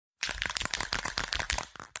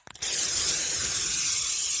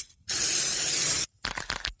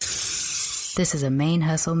This is a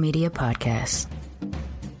ManeHustle Media podcast.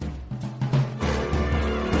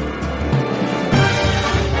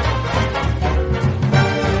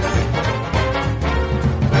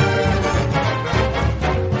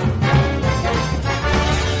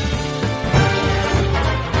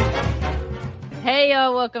 Hey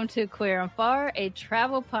y'all, welcome to Queer Femmes, a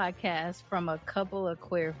travel podcast from a couple of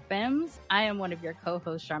queer femmes. I am one of your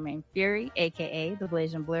co-hosts, Sharmane Fury, aka The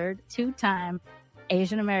Blazing Blurred, two-time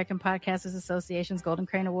Asian American Podcasters Association's Golden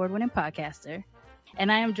Crane Award-winning podcaster. And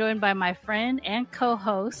I am joined by my friend and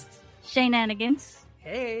co-host, Shenanigans.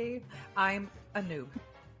 Hey, I'm a noob.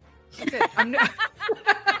 That's it. I'm noob.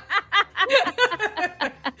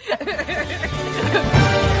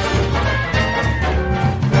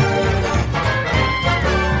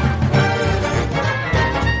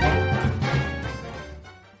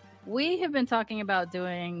 We have been talking about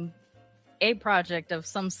doing a project of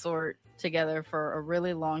some sort together for a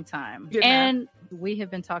really long time. And we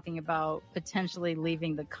have been talking about potentially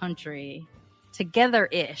leaving the country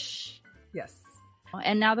together-ish. Yes.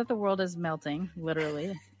 And now that the world is melting,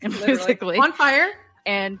 literally and physically, on fire,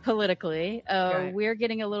 and politically, we're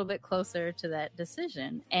getting a little bit closer to that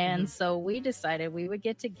decision. And so we decided we would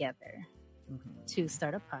get together to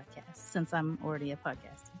start a podcast, since I'm already a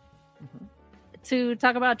podcaster, to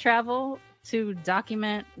talk about travel, to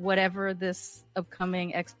document whatever this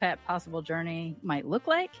upcoming expat possible journey might look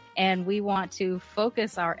like. And we want to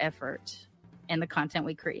focus our effort and the content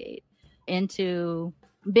we create into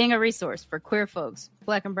being a resource for queer folks,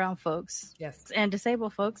 Black and brown folks, and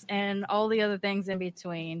disabled folks, and all the other things in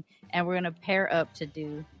between. And we're going to pair up to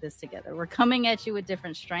do this together. We're coming at you with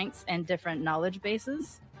different strengths and different knowledge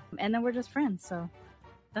bases. And then we're just friends. So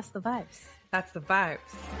that's the vibes. That's the vibes.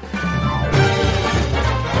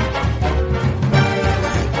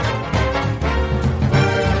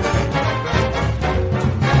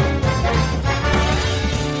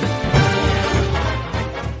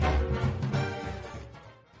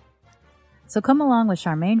 So come along with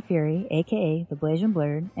Sharmane Fury, aka The Blazing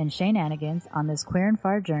Blurred, and Shenanigans on this queer and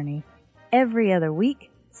far journey every other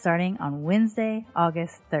week, starting on Wednesday,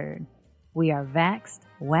 August 3rd. We are vaxxed,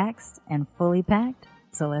 waxed, and fully packed,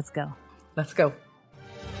 so let's go. Let's go.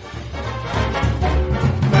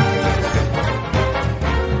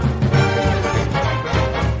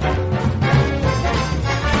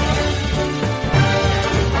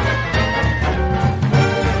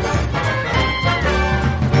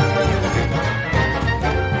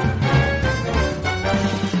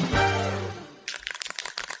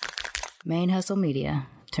 ManeHustle Media.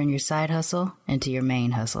 Turn your side hustle into your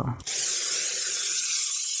main hustle.